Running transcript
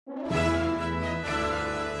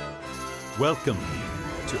Welcome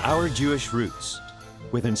to Our Jewish Roots,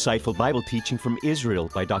 with insightful Bible teaching from Israel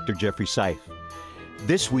by Dr. Jeffrey Seif.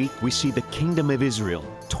 This week, we see the kingdom of Israel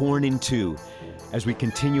torn in two as we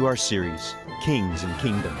continue our series, Kings and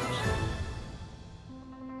Kingdoms.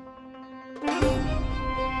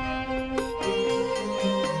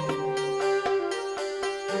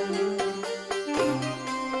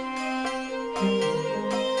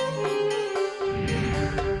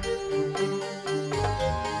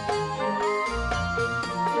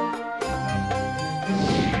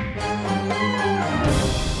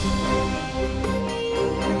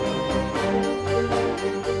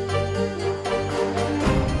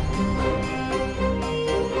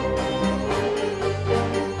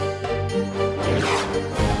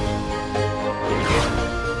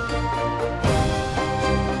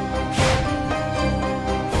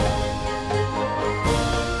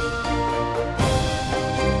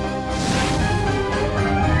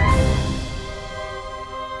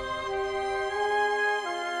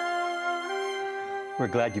 We're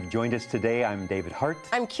glad you've joined us today. I'm David Hart.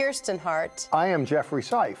 I'm Kirsten Hart. I am Jeffrey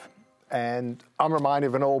Seif, and I'm reminded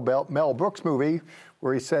of an old Mel Brooks movie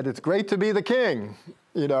where he said, "It's great to be the king."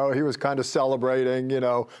 You know, he was kind of celebrating,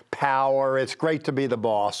 power. It's great to be the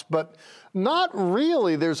boss, but not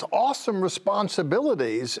really. There's awesome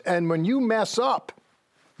responsibilities, and when you mess up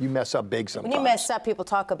big sometimes. When you mess up, people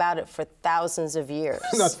talk about it for thousands of years.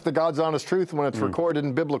 That's the God's honest truth when it's recorded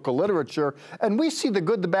in biblical literature. And we see the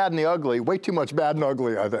good, the bad, and the ugly. Way too much bad and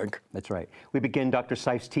ugly, I think. That's right. We begin Dr.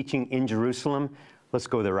 Seif's teaching in Jerusalem. Let's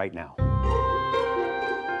go there right now.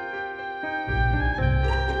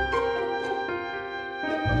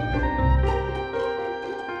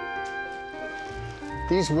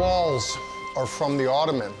 These walls are from the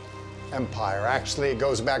Ottoman Empire. Actually, it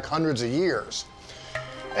goes back hundreds of years.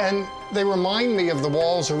 And they remind me of the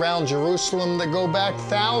walls around Jerusalem that go back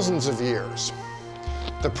thousands of years.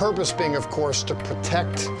 The purpose being, of course, to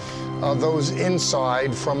protect those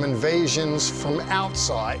inside from invasions from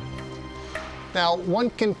outside. Now, one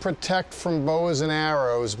can protect from bows and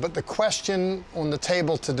arrows, but the question on the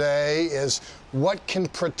table today is, what can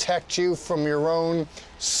protect you from your own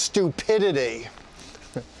stupidity?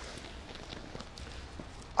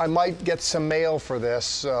 I might get some mail for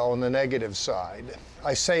this on the negative side.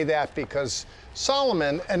 I say that because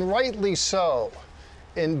Solomon, and rightly so,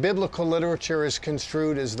 in biblical literature is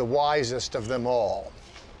construed as the wisest of them all.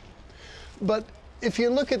 But if you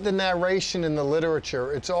look at the narration in the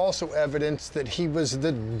literature, it's also evidence that he was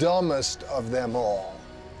the dumbest of them all.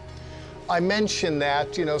 I mentioned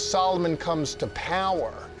that, Solomon comes to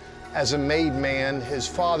power as a made man. His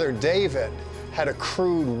father David had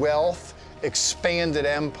accrued wealth, expanded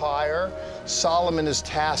empire. Solomon is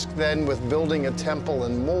tasked then with building a temple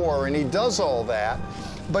and more, and he does all that,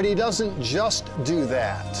 but he doesn't just do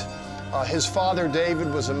that. His father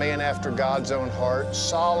David was a man after God's own heart.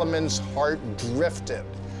 Solomon's heart drifted.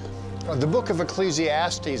 The book of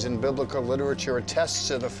Ecclesiastes in biblical literature attests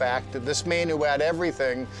to the fact that this man who had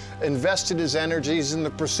everything invested his energies in the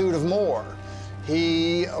pursuit of more.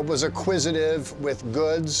 He was acquisitive with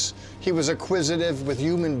goods. He was acquisitive with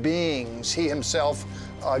human beings. He himself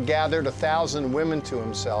gathered 1,000 women to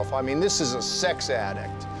himself. I mean, this is a sex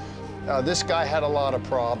addict. This guy had a lot of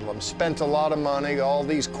problems, spent a lot of money, all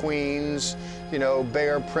these queens,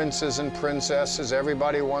 bear princes and princesses.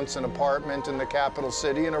 Everybody wants an apartment in the capital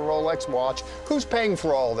city and a Rolex watch. Who's paying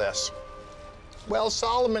for all this? Well,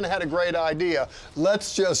 Solomon had a great idea.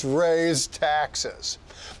 Let's just raise taxes.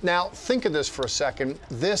 Now, think of this for a second.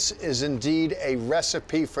 This is indeed a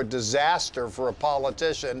recipe for disaster for a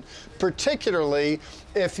politician, particularly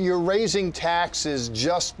if you're raising taxes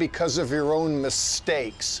just because of your own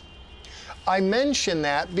mistakes. I mention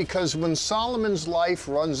that because when Solomon's life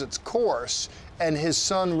runs its course and his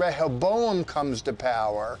son Rehoboam comes to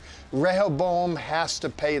power, Rehoboam has to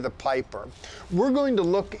pay the piper. We're going to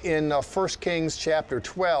look in 1 Kings chapter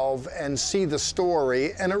 12 and see the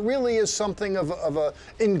story, and it really is something of an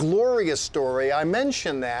inglorious story. I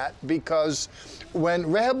mention that because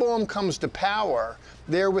when Rehoboam comes to power,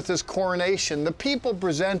 there with his coronation, the people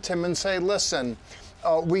present him and say, listen,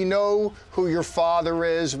 we know who your father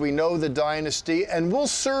is, we know the dynasty, and we'll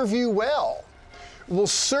serve you well. We'll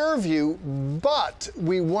serve you, but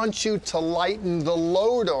we want you to lighten the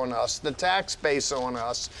load on us, the tax base on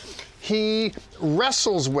us. He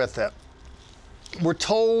wrestles with it. We're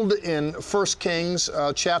told in 1 Kings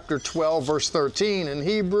chapter 12, verse 13 in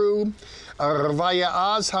Hebrew,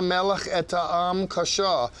 Vaya'az hamelech et ha'am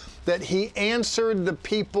kasha, that he answered the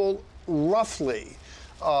people roughly.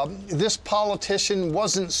 This politician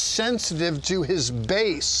wasn't sensitive to his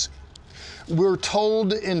base. We're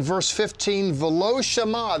told in verse 15, Velo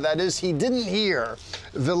shama, that is, he didn't hear.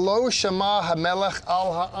 Velo shama hamelech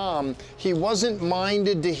al ha'am. He wasn't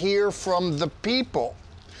minded to hear from the people.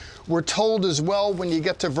 We're told as well when you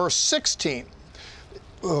get to verse 16,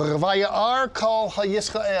 Vaya'ar kol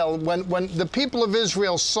ha'Yisrael, when the people of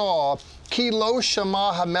Israel saw, Ki lo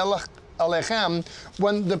shama hamelech alechem,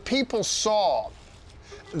 when the people saw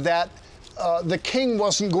that the king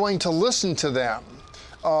wasn't going to listen to them,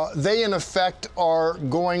 they in effect are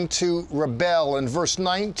going to rebel. In verse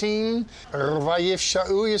 19,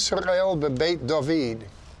 Vayifsha'u Yisrael bebeit David.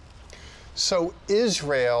 So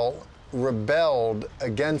Israel rebelled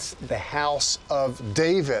against the house of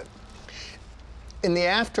David. In the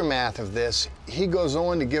aftermath of this, he goes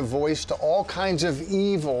on to give voice to all kinds of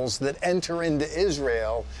evils that enter into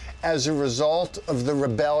Israel as a result of the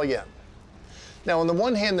rebellion. Now, on the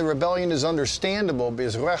one hand, the rebellion is understandable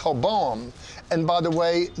because Rehoboam, and by the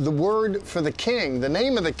way, the word for the king, the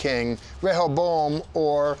name of the king, Rehoboam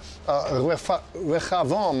or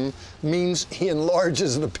Rehoboam, means he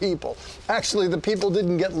enlarges the people. Actually, the people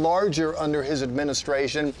didn't get larger under his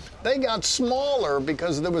administration. They got smaller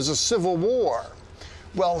because there was a civil war.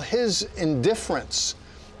 Well, his indifference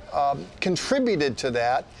contributed to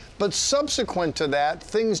that, but subsequent to that,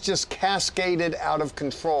 things just cascaded out of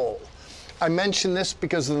control. I mention this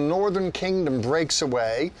because the northern kingdom breaks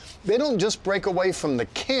away. They don't just break away from the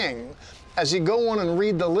king. As you go on and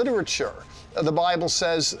read the literature, the Bible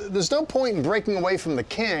says there's no point in breaking away from the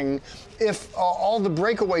king if all the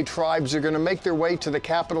breakaway tribes are going to make their way to the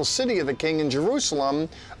capital city of the king in Jerusalem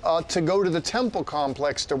to go to the temple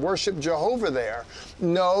complex to worship Jehovah there.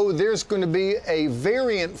 No, there's going to be a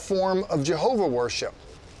variant form of Jehovah worship.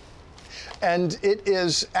 And it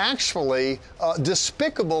is actually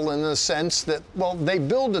despicable in the sense that, well, they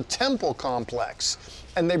build a temple complex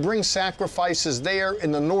and they bring sacrifices there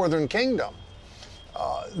in the northern kingdom.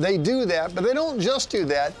 They do that, but they don't just do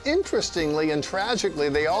that. Interestingly and tragically,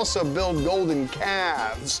 they also build golden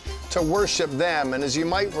calves to worship them. And as you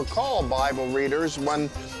might recall, Bible readers, when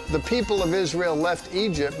the people of Israel left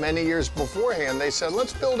Egypt many years beforehand, they said,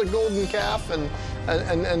 let's build a golden calf and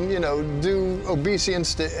you know, do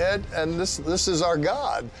obeisance to it, and this is our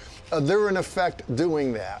God. They're in effect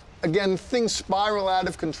doing that. Again, things spiral out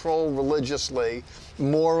of control religiously,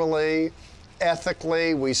 morally,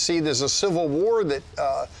 ethically. We see there's a civil war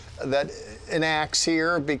that enacts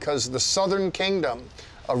here because the southern kingdom,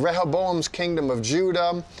 Rehoboam's kingdom of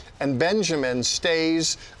Judah and Benjamin,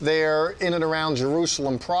 stays there in and around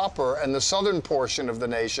Jerusalem proper and the southern portion of the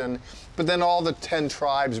nation, but then all the 10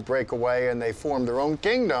 tribes break away and they form their own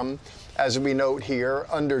kingdom, as we note here,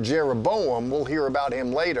 under Jeroboam. We'll hear about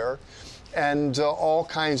him later. And all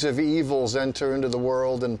kinds of evils enter into the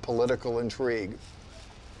world and political intrigue.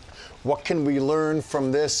 What can we learn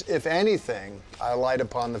from this, if anything? I light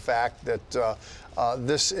upon the fact that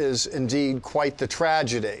this is indeed quite the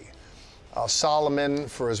tragedy. Solomon,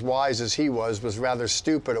 for as wise as he was rather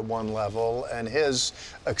stupid at one level, and his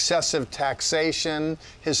excessive taxation,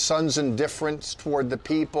 his son's indifference toward the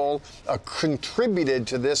people contributed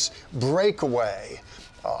to this breakaway.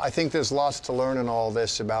 I think there's lots to learn in all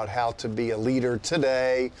this about how to be a leader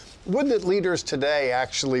today. Would that leaders today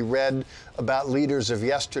actually read about leaders of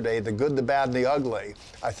yesterday, the good, the bad, and the ugly.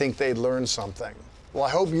 I think they'd learn something. Well, I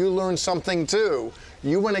hope you learn something too.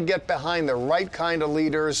 You want to get behind the right kind of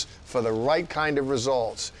leaders for the right kind of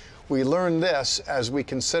results. We learn this as we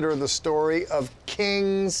consider the story of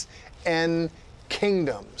kings and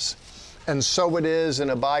kingdoms. And so it is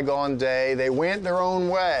in a bygone day. They went their own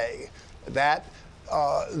way. That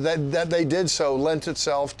they did so lent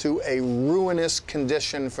itself to a ruinous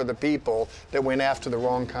condition for the people that went after the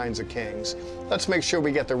wrong kinds of kings. Let's make sure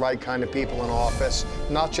we get the right kind of people in office,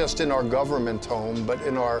 not just in our government home, but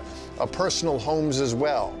in our personal homes as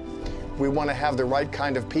well. We want to have the right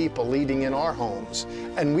kind of people leading in our homes.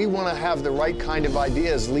 And we want to have the right kind of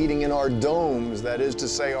ideas leading in our domes, that is to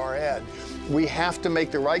say, our head. We have to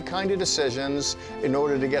make the right kind of decisions in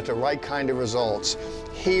order to get the right kind of results.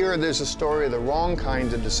 Here, there's a story of the wrong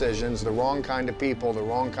kind of decisions, the wrong kind of people, the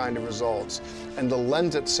wrong kind of results, and to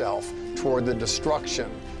lend itself toward the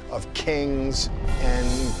destruction of kings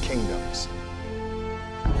and kingdoms.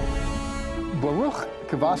 Baruch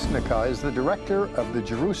Kvasnica is the director of the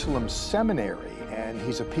Jerusalem Seminary, and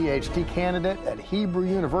he's a PhD candidate at Hebrew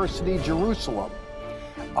University, Jerusalem.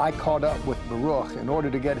 I caught up with Baruch in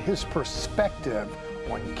order to get his perspective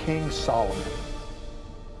on King Solomon.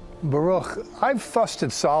 Baruch, I've fussed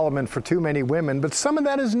at Solomon for too many women, but some of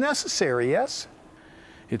that is necessary, yes?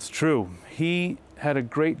 It's true. He had a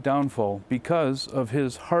great downfall because of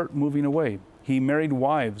his heart moving away. He married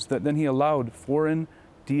wives that then he allowed foreign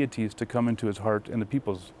deities to come into his heart and the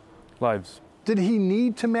people's lives. Did he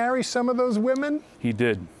need to marry some of those women? He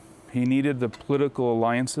did. He needed the political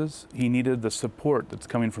alliances. He needed the support that's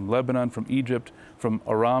coming from Lebanon, from Egypt, from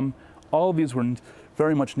Aram. All of these were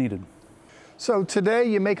very much needed. So today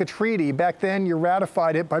you make a treaty. Back then you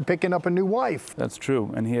ratified it by picking up a new wife. That's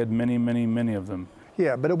true, and he had many, many, many of them.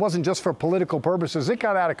 Yeah, but it wasn't just for political purposes. It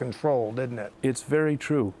got out of control, didn't it? It's very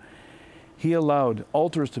true. He allowed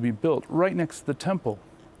altars to be built right next to the temple.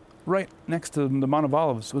 Right next to the Mount of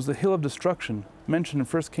Olives was the hill of destruction, mentioned in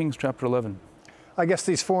 1 Kings chapter 11. I guess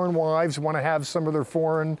these foreign wives want to have some of their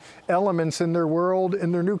foreign elements in their world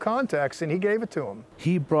in their new context, and he gave it to them.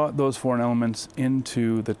 He brought those foreign elements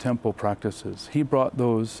into the temple practices. He brought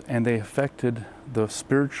those, and they affected the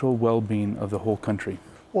spiritual well-being of the whole country.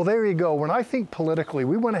 Well, there you go. When I think politically,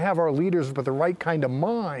 we want to have our leaders with the right kind of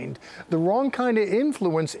mind, the wrong kind of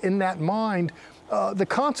influence in that mind. The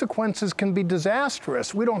consequences can be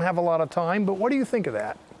disastrous. We don't have a lot of time, but what do you think of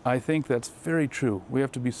that? I think that's very true. We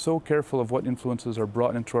have to be so careful of what influences are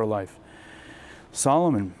brought into our life.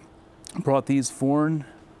 Solomon brought these foreign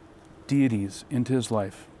deities into his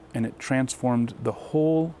life, and it transformed the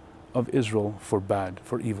whole of Israel for bad,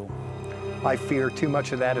 for evil. I fear too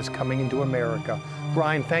much of that is coming into America.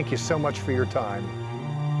 Brian, thank you so much for your time.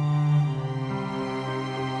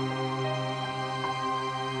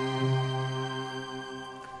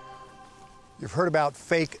 You've heard about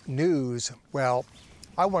fake news. Well,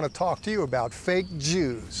 I want to talk to you about fake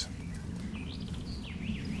Jews.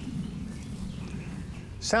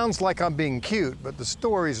 Sounds like I'm being cute, but the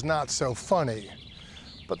story's not so funny.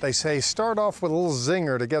 But they say start off with a little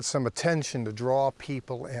zinger to get some attention to draw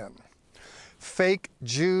people in. Fake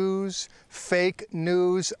Jews, fake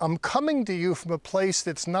news. I'm coming to you from a place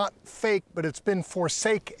that's not fake, but it's been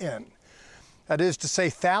forsaken. That is to say,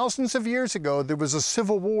 thousands of years ago, there was a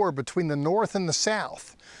civil war between the North and the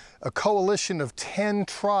South. A coalition of 10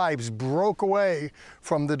 tribes broke away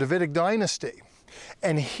from the Davidic dynasty.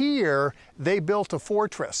 And here, they built a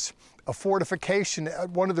fortress, a fortification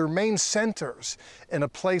at one of their main centers in a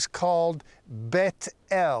place called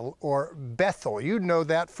Bet-El, or Bethel. You'd know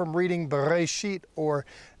that from reading Bereshit or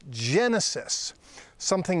Genesis.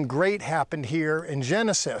 Something great happened here in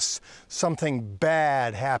Genesis. Something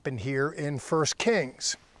bad happened here in 1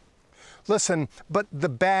 Kings. Listen, but the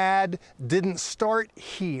bad didn't start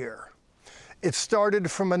here. It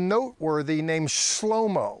started from a noteworthy named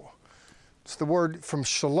Shlomo. It's the word from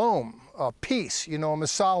shalom, peace. You know him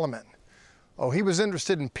as Solomon. Oh, he was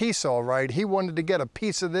interested in peace, all right. He wanted to get a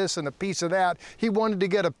piece of this and a piece of that. He wanted to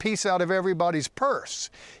get a piece out of everybody's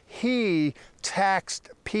purse. He taxed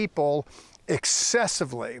people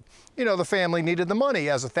excessively. You know, the family needed the money. He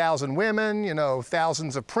has 1,000 women, you know,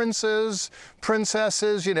 thousands of princesses,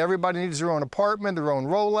 you know, everybody needs their own apartment, their own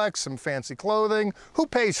Rolex, some fancy clothing. Who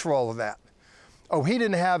pays for all of that? Oh, he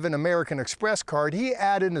didn't have an American Express card. He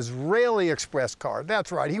had an Israeli Express card.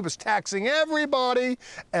 That's right. He was taxing everybody,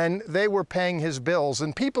 and they were paying his bills.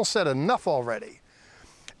 And people said enough already.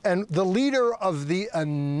 And the leader of the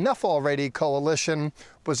Enough Already coalition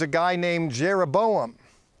was a guy named Jeroboam,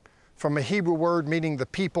 from a Hebrew word meaning the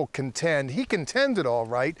people contend. He contended all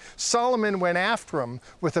right. Solomon went after him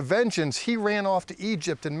with a vengeance. He ran off to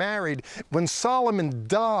Egypt and married. When Solomon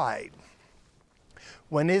died,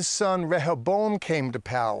 when his son Rehoboam came to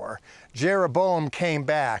power, Jeroboam came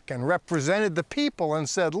back and represented the people and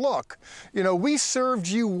said, look, you know, we served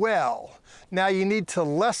you well. Now you need to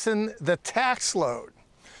lessen the tax load.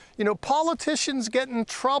 You know, politicians get in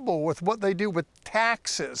trouble with what they do with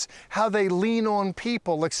taxes, how they lean on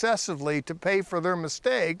people excessively to pay for their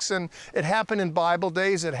mistakes. And it happened in Bible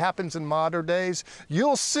days, it happens in modern days.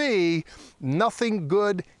 You'll see nothing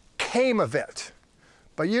good came of it.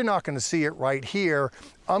 But you're not going to see it right here.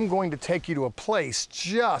 I'm going to take you to a place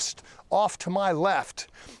just off to my left.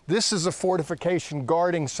 This is a fortification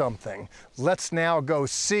guarding something. Let's now go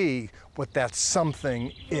see what that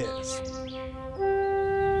something is.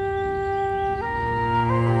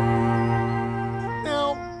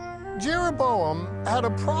 Now, Jeroboam had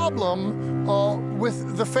a problem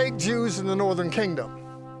with the fake Jews in the northern kingdom.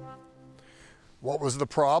 What was the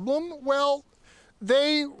problem? Well,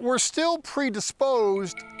 they were still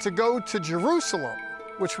predisposed to go to Jerusalem,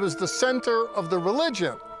 which was the center of the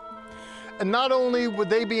religion. And not only would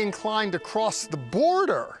they be inclined to cross the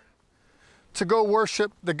border to go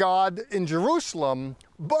worship the God in Jerusalem,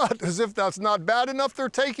 but as if that's not bad enough, they're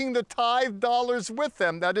taking the tithe dollars with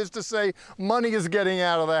them. That is to say, money is getting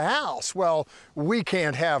out of the house. Well, we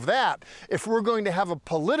can't have that. If we're going to have a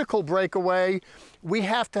political breakaway, we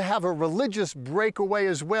have to have a religious breakaway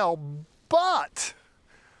as well. But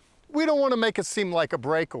we don't want to make it seem like a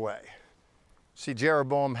breakaway. See,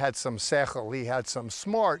 Jeroboam had some sechel, he had some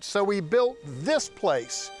smart, so he built this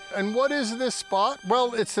place. And what is this spot?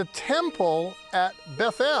 Well, it's a temple at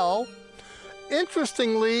Bethel.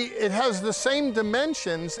 Interestingly, it has the same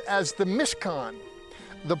dimensions as the Mishkan,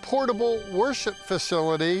 the portable worship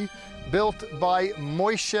facility built by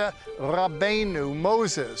Moshe Rabbeinu,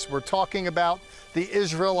 Moses. We're talking about the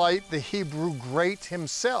Israelite, the Hebrew great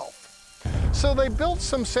himself. So they built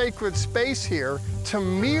some sacred space here to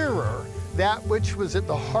mirror that which was at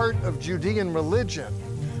the heart of Judean religion.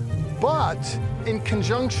 But in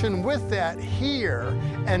conjunction with that, here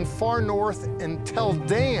and far north in Tel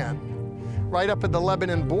Dan, right up at the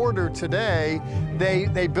Lebanon border today,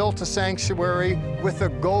 they built a sanctuary with a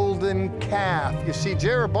golden calf. You see,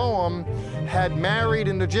 Jeroboam had married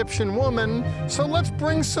an Egyptian woman, so let's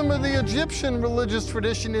bring some of the Egyptian religious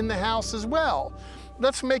tradition in the house as well.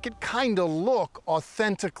 Let's make it kind of look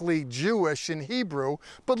authentically Jewish in Hebrew,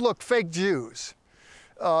 but look, fake Jews.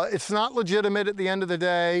 It's not legitimate at the end of the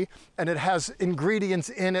day, and it has ingredients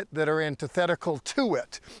in it that are antithetical to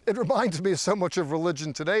it. It reminds me so much of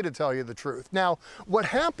religion today, to tell you the truth. Now, what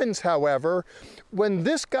happens, however, when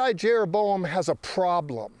this guy Jeroboam has a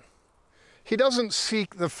problem, he doesn't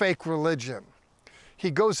seek the fake religion. He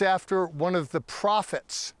goes after one of the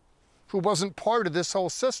prophets who wasn't part of this whole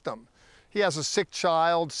system. He has a sick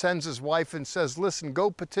child, sends his wife and says, listen,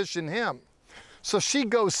 go petition him. So she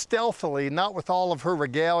goes stealthily, not with all of her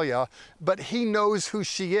regalia, but he knows who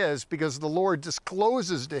she is because the Lord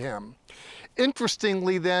discloses to him.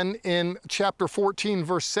 Interestingly then, in chapter 14,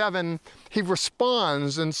 verse 7, he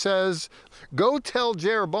responds and says, go tell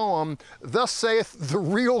Jeroboam, thus saith the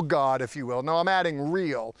real God, if you will. Now I'm adding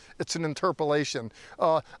real, it's an interpolation.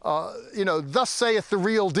 Thus saith the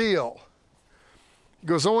real deal. He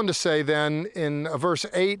goes on to say then in verse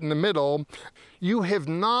 8 in the middle, you have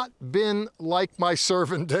not been like my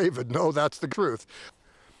servant David. No, that's the truth.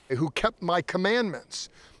 Who kept my commandments,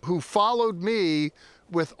 who followed me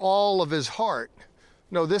with all of his heart.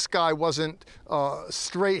 No, this guy wasn't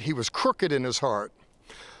straight, he was crooked in his heart.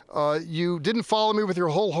 You didn't follow me with your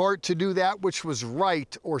whole heart to do that which was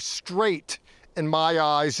right or straight in my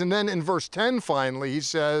eyes. And then in verse 10 finally he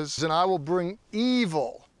says, and I will bring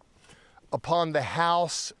evil upon the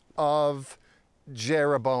house of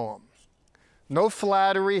Jeroboam. No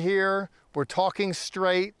flattery here. We're talking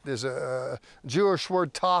straight. There's a Jewish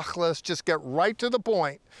word, tachlis. Just get right to the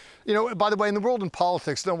point. You know, by the way, in the world in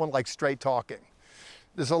politics, no one likes straight talking.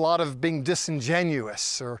 There's a lot of being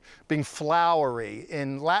disingenuous or being flowery.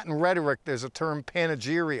 In Latin rhetoric, there's a term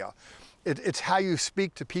panegyria. It's how you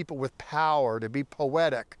speak to people with power, to be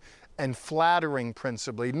poetic and flattering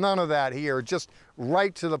principally. None of that here, just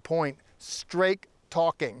right to the point, straight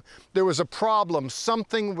talking. There was a problem.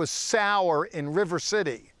 Something was sour in River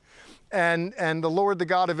City. And the Lord, the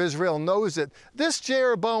God of Israel, knows it. This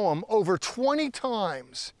Jeroboam, over 20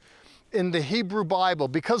 times in the Hebrew Bible,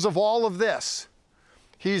 because of all of this,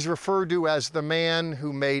 he's referred to as the man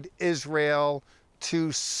who made Israel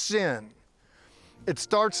to sin. It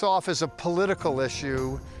starts off as a political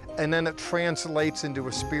issue, and then it translates into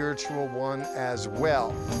a spiritual one as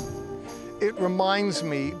well. It reminds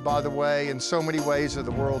me, by the way, in so many ways of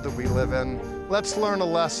the world that we live in. Let's learn a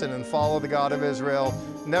lesson and follow the God of Israel.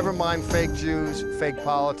 Never mind fake Jews, fake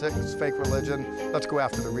politics, fake religion. Let's go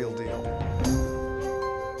after the real deal.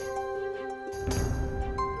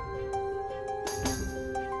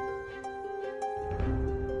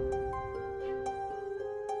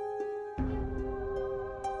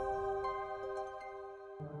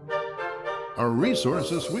 Our resource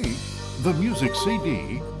this week, the music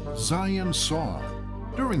CD, Zion Song.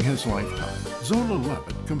 During his lifetime, Zola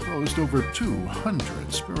Levitt composed over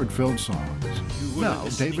 200 spirit-filled songs. Now,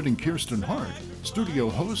 David and Kirsten Hart, studio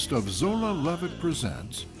host of Zola Levitt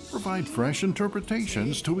Presents, provide fresh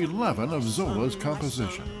interpretations to 11 of Zola's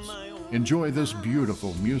compositions. Enjoy this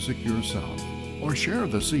beautiful music yourself, or share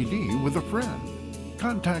the CD with a friend.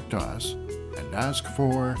 Contact us and ask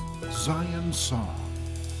for Zion Song.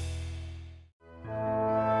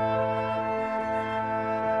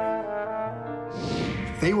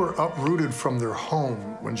 They were uprooted from their home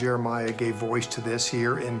when Jeremiah gave voice to this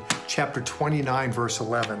here in chapter 29, verse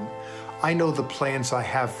 11. I know the plans I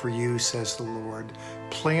have for you, says the Lord,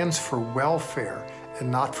 plans for welfare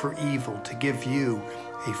and not for evil, to give you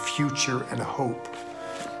a future and a hope.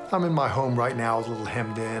 I'm in my home right now, a little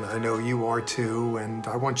hemmed in. I know you are too, and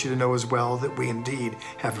I want you to know as well that we indeed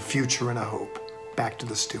have a future and a hope. Back to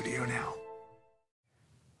the studio now.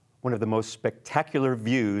 One of the most spectacular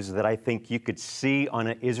views that I think you could see on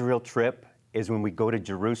an Israel trip is when we go to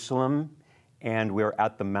Jerusalem and we're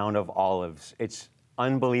at the Mount of Olives. It's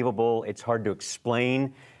unbelievable. It's hard to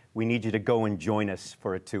explain, we need you to go and join us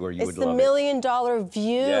for a tour. You would love it. It's the $1 million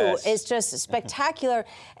view. Yes. It's just spectacular.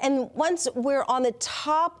 And once we're on the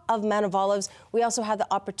top of Mount of Olives, we also have the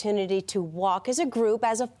opportunity to walk as a group,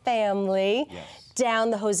 as a family,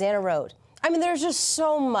 down the Hosanna Road. I mean, there's just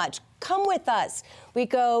so much. Come with us. We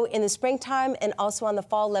go in the springtime and also on the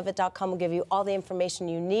fall. Levitt.com will give you all the information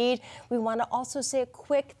you need. We want to also say a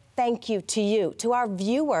quick thank you to you, to our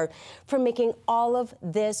viewer, for making all of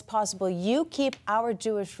this possible. You keep Our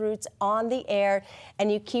Jewish Roots on the air,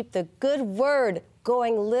 and you keep the good word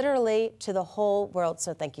going literally to the whole world.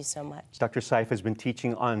 So thank you so much. Dr. Seif has been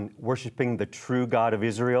teaching on worshiping the true God of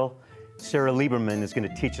Israel. Sarah Lieberman is going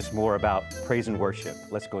to teach us more about praise and worship.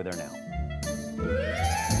 Let's go there now.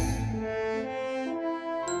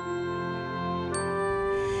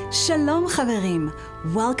 Shalom Chaverim!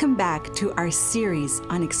 Welcome back to our series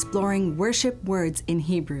on exploring worship words in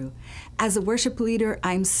Hebrew. As a worship leader,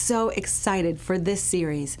 I'm so excited for this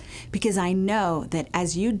series because I know that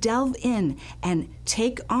as you delve in and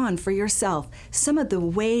take on for yourself some of the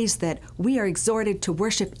ways that we are exhorted to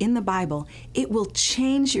worship in the Bible, it will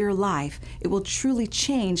change your life. It will truly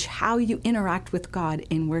change how you interact with God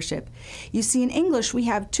in worship. You see, in English, we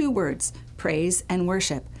have two words, praise and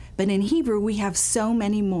worship. But in Hebrew, we have so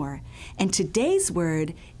many more. And today's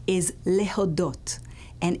word is lehodot.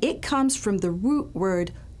 And it comes from the root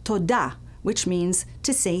word todah, which means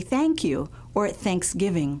to say thank you or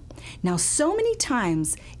thanksgiving. Now, so many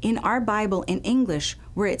times in our Bible in English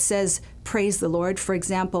where it says praise the Lord, for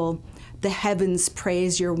example, the heavens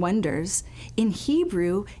praise your wonders, in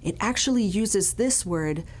Hebrew, it actually uses this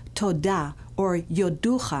word todah or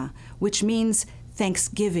yoducha, which means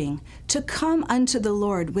thanksgiving, to come unto the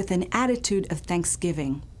Lord with an attitude of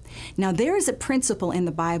thanksgiving. Now, there is a principle in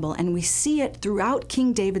the Bible, and we see it throughout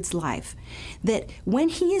King David's life, that when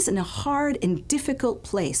he is in a hard and difficult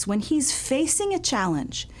place, when he's facing a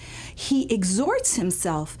challenge, he exhorts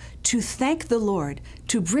himself to thank the Lord,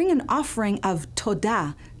 to bring an offering of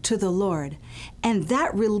todah to the Lord, and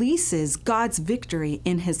that releases God's victory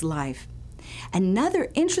in his life. Another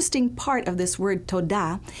interesting part of this word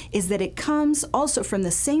todah is that it comes also from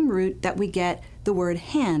the same root that we get the word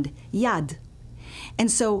hand, yad.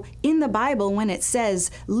 And so in the Bible, when it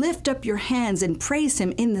says, lift up your hands and praise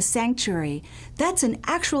him in the sanctuary, that's an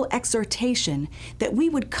actual exhortation that we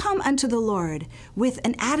would come unto the Lord with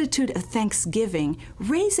an attitude of thanksgiving,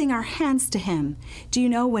 raising our hands to him. Do you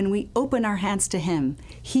know when we open our hands to him,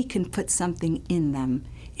 he can put something in them?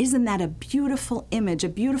 Isn't that a beautiful image, a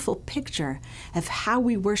beautiful picture of how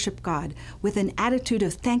we worship God with an attitude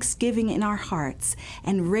of thanksgiving in our hearts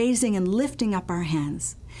and raising and lifting up our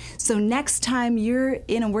hands? So next time you're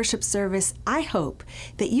in a worship service, I hope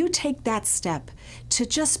that you take that step to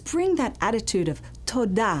just bring that attitude of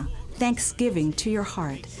todah, thanksgiving, to your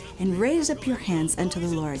heart and raise up your hands unto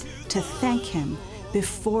the Lord to thank him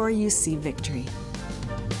before you see victory.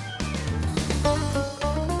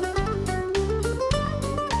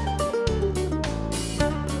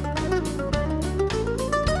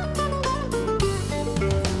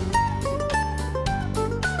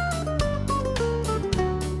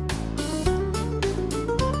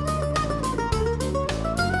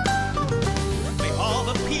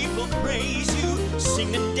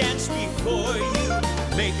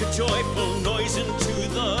 Joyful noise unto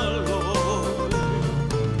the Lord,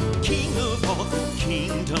 King of all the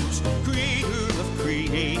kingdoms, creator of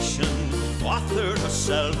creation, author of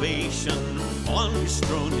salvation, on his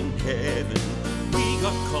throne in heaven. We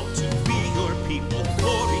are called to be your people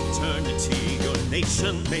for eternity, your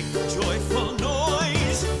nation. Make a joyful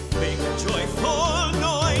noise, make a joyful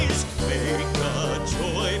noise, make a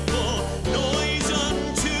joyful noise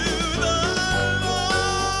unto the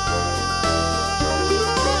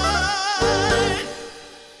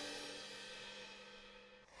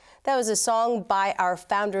That was a song by our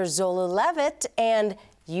founder, Zola Levitt, and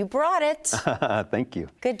you brought it. Thank you.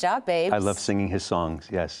 Good job, babes. I love singing his songs,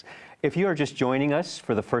 yes. If you are just joining us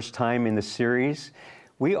for the first time in the series,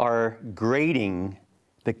 we are grading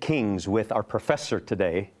the Kings with our professor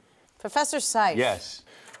today. Professor Seif. Yes.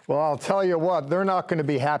 Well, I'll tell you what, they're not going to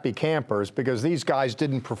be happy campers because these guys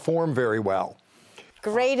didn't perform very well.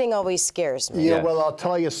 Grading always scares me. Yeah, Yes. well, I'll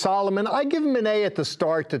tell you, Solomon, I give him an A at the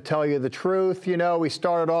start, to tell you the truth. You know, he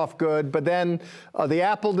started off good, but then the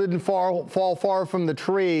apple didn't fall far from the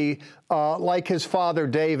tree like his father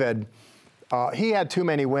David. He had too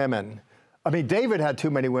many women. I mean, David had too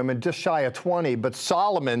many women, just shy of 20, but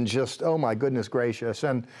Solomon just, oh my goodness gracious.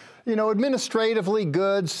 And, you know, administratively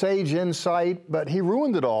good, sage insight, but he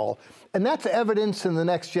ruined it all. And that's evidence in the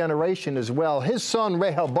next generation as well. His son,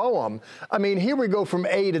 Rehoboam, I mean, here we go from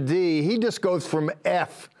A to D. He just goes from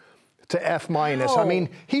F to F minus. I mean,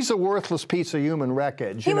 he's a worthless piece of human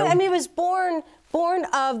wreckage. He was born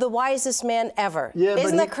of the wisest man ever. Yeah,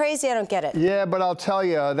 Isn't that crazy? I don't get it. Yeah, but I'll tell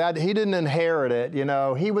you that he didn't inherit it.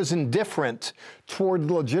 He was indifferent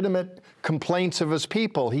toward legitimate complaints of his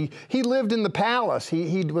people. He lived in the palace.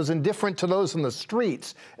 He was indifferent to those in the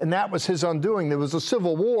streets, and that was his undoing. There was a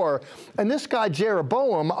civil war, and this guy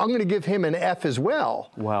Jeroboam, I'm going to give him an F as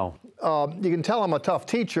well. Wow. You can tell I'm a tough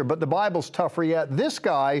teacher, but the Bible's tougher yet. This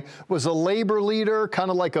guy was a labor leader, kind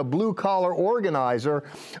of like a blue-collar organizer.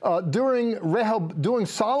 During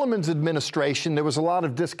Solomon's administration, there was a lot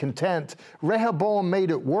of discontent. Rehoboam made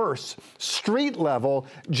it worse. Street level,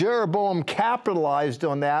 Jeroboam capitalized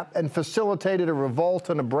on that and facilitated a revolt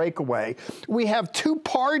and a breakaway. We have two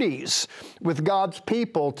parties with God's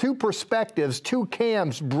people, two perspectives, two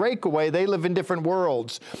camps, breakaway. They live in different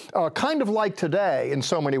worlds, kind of like today in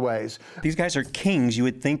so many ways. These guys are kings. You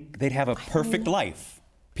would think they'd have a perfect life.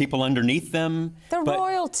 People underneath them. They're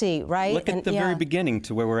royalty, right? Look at the very beginning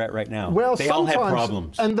to where we're at right now. Well, they all had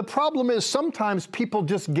problems. And the problem is sometimes people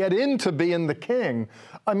just get into being the king.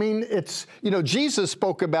 I mean, it's, Jesus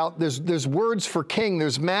spoke about there's words for king,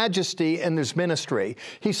 there's majesty, and there's ministry.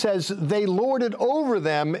 He says they lord it over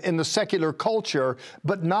them in the secular culture,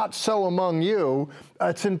 but not so among you.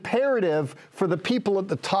 It's imperative for the people at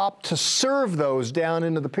the top to serve those down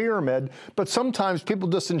into the pyramid, but sometimes people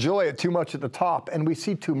just enjoy it too much at the top, and we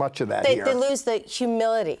see too much of that here. They lose the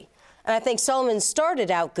humility. And I think Solomon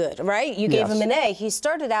started out good, right? You gave him an A. He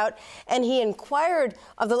started out and he inquired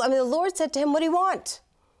of the Lord said to him, what do you want?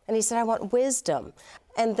 And he said, I want wisdom.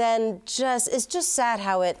 And then it's just sad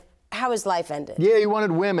how his life ended. Yeah, he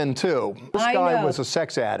wanted women too. This guy was a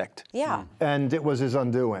sex addict. Yeah. And it was his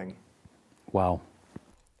undoing. Wow.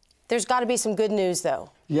 There's got to be some good news,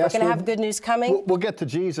 though. Yes, we're going to have good news coming. We'll get to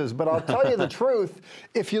Jesus, but I'll tell you the truth.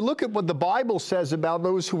 If you look at what the Bible says about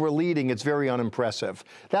those who were leading, it's very unimpressive.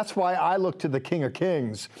 That's why I look to the King of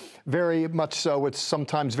Kings. Very much so, it's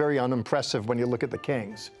sometimes very unimpressive when you look at the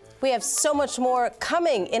kings. We have so much more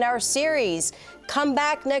coming in our series. Come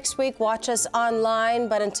back next week, watch us online,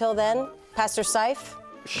 but until then, Pastor Seif.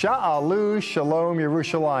 Sha'alu Shalom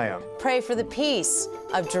Yerushalayim. Pray for the peace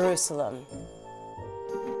of Jerusalem.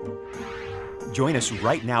 Join us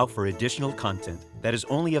right now for additional content that is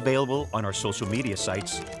only available on our social media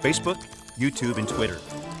sites, Facebook, YouTube, and Twitter.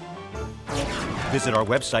 Visit our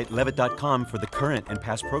website, levitt.com, for the current and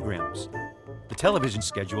past programs, the television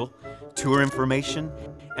schedule, tour information,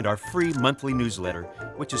 and our free monthly newsletter,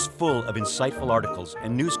 which is full of insightful articles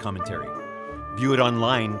and news commentary. View it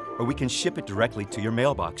online, or we can ship it directly to your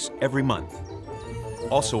mailbox every month.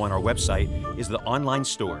 Also on our website is the online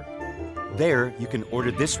store. There, you can order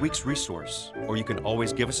this week's resource, or you can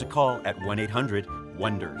always give us a call at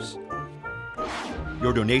 1-800-WONDERS.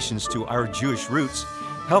 Your donations to Our Jewish Roots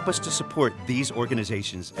help us to support these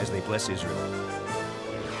organizations as they bless Israel.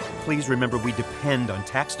 Please remember we depend on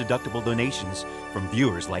tax-deductible donations from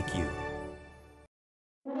viewers like you.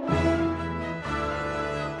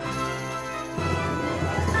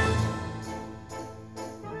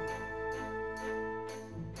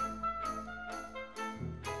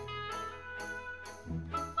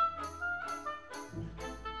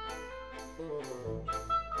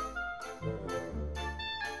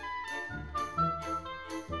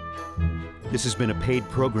 This has been a paid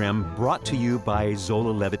program brought to you by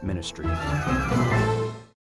Zola Levitt Ministry.